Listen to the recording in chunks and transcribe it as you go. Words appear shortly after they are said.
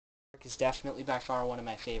arc is definitely by far one of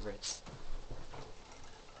my favorites.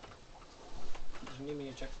 Do you need me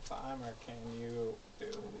to check the time, or can you do...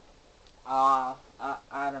 I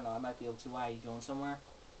don't know. I might be able to. Why? Are you going somewhere?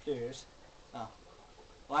 Curious. Oh.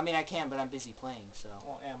 Well, I mean, I can, but I'm busy playing, so...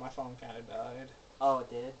 Well, yeah, my phone kind of died. Oh, it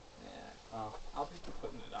did? Yeah. Oh. I'll be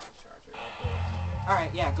putting it on the charger real quick.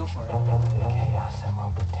 Alright, yeah, go for it.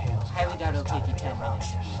 Highly doubt it'll take you 10 minutes.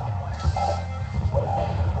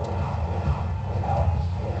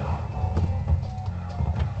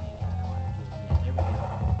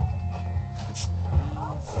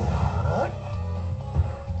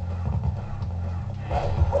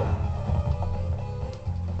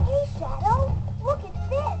 Hey, Shadow, look at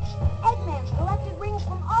this. Eggman's collected rings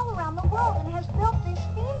from all around the world and has built this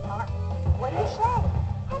theme park. What do you say?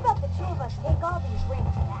 How about the two of us take all these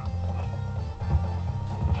rings back?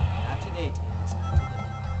 Not today, Tails. Not today.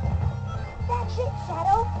 That's it,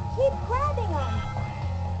 Shadow. Keep grabbing them.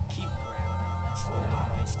 Keep grabbing them. That's really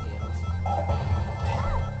nice, Tails.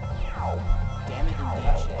 Damn it,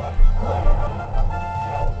 indeed, Shadow.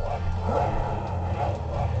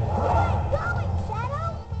 Where are you going, Shadow?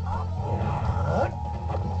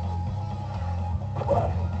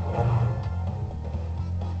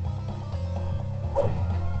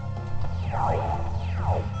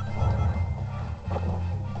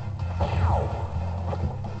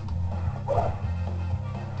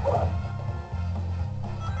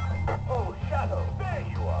 Oh, Shadow, there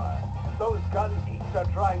you are. Those gun geeks are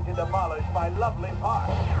trying to demolish my lovely park.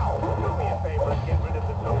 Do me a favor and get rid of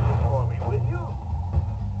the soldiers for me, will you?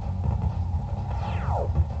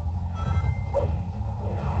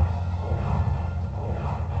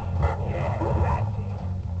 Yeah, that's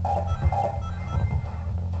it.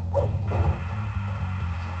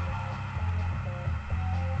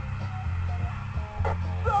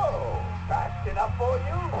 So, fast enough for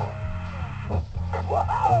you?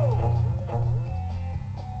 Whoa!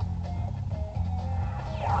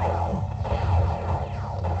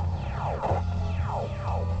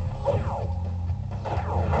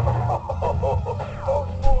 Those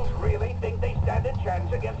fools really think they stand a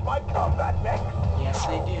chance against my combat mech? Yes,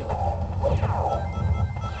 they do.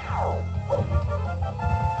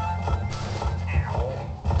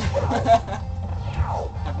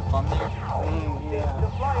 Having fun there? Yeah. To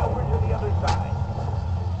fly over to the other side.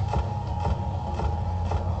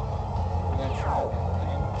 We're gonna try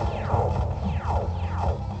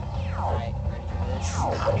Alright, ready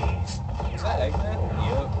for this? Is that Eggman?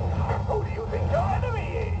 Yep. Who do you think your enemy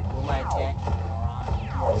is? Who am I attacking,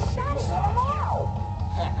 moron? Shadow, get 'em all.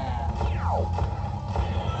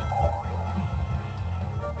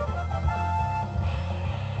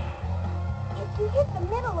 If you hit the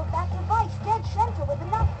middle of that device dead center with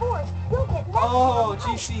enough force, you'll get maximum Oh, did you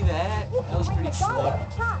height. see that? You That can was bring pretty the gun slick. at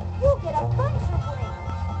the top. You'll get a bunch of rings.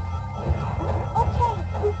 Okay,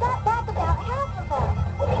 we've got back about half of them.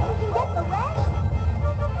 Think you can get the rest?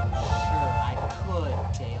 Sure, I could,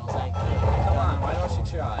 Tails, I could. Come on, why don't you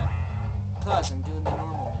try? Cause I'm doing the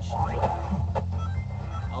normal mission.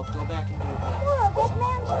 I'll go back and do it later. You're a good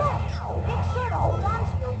man's match. Make sure to hold on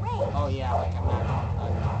to your ring. Oh yeah, like I'm not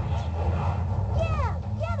gonna Yeah,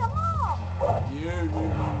 get them all.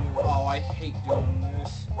 Yeah. Oh, I hate doing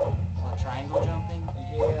this. What, triangle jumping?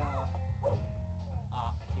 Yeah.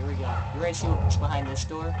 Ah, here we go. You ready to see what's behind this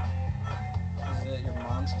door? Is it your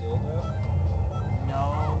mom's dildo?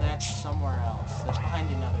 No, that's somewhere else. That's behind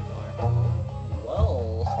another door. Well.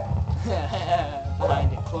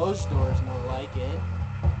 Behind a closed door is more like it.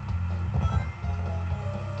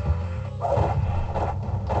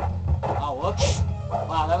 Oh, whoops.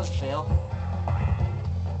 Wow, that was a fail.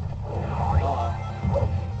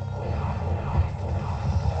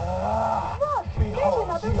 Look, there's Behold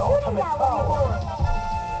another the shooting ultimate gallery power. board.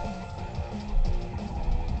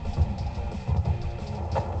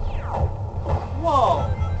 Whoa!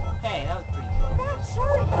 Hey, that was pretty cool. That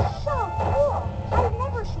turret is so cool. I've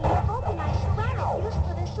never seen a vulcanized ceramic used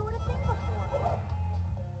for this sort of thing before.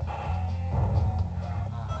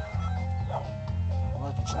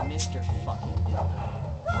 Look, it's Mr. fucking Dildo.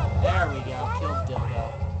 There we go, killed Dildo.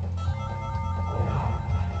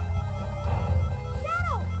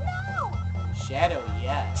 Shadow, no! Shadow,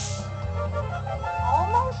 yes.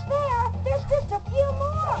 Almost there. There's just a few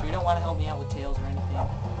more. Sure you don't want to help me out with Tails or anything?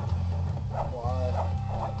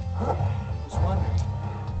 What? Just wondering.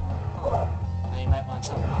 Huh. Now you might want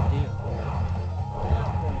something to do. Yeah,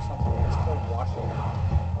 I'm doing something. It's called washing.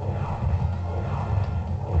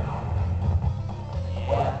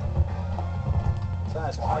 Yeah.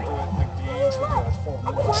 Besides, if I do it in the Hey, games, we do look, it 4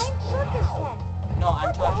 a minutes. giant circus tent. No, I'm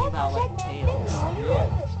What the talking heck about was like Eggman Tails. thinking when he Yeah.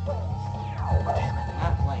 made this place?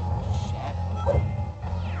 Not like Shadow.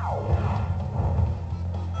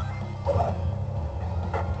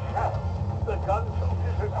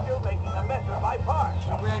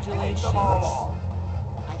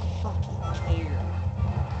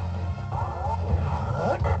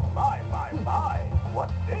 my,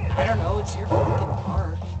 what's this? I don't know, it's your fucking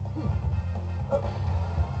park.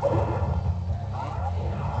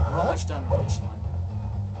 We're almost done with this one.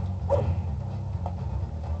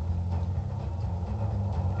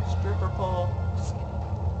 Stripper pole. Just kidding.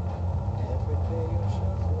 Every day you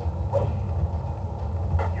shuffle.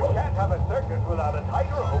 You can't have a circus without a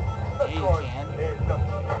tightrope. Yeah, you can. There's nothing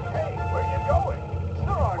to say. Where you going? There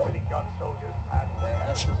aren't any gun soldiers past there.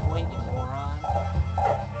 That's the point, you moron.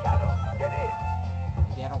 Shadow, get in.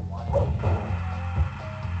 Yeah, I don't want it.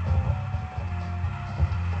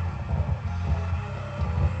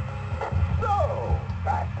 So,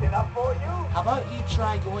 fast enough for you? How about you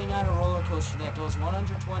try going on a roller coaster that goes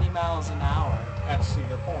 120 miles an hour At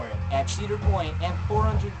Cedar Point. at Cedar Point and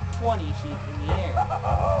 420 feet in the air?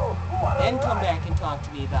 Oh, what a Then come ride. back and talk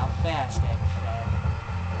to me about fast, egg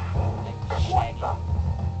shaggy.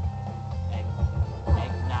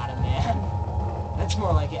 Egg not a man. That's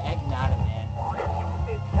more like an egg not a man.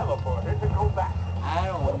 Use this teleporter to go back. I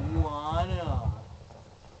don't wanna.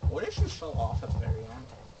 What if you fell off at the very end?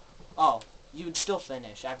 Oh, you would still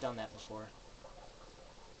finish. I've done that before.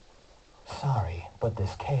 Sorry, but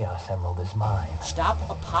this Chaos Emerald is mine. Stop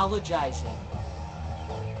apologizing.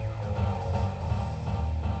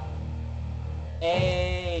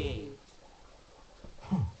 Hey.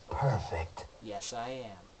 Perfect. Yes, I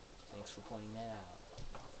am. Thanks for pointing that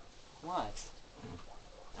out. What?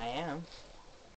 I am.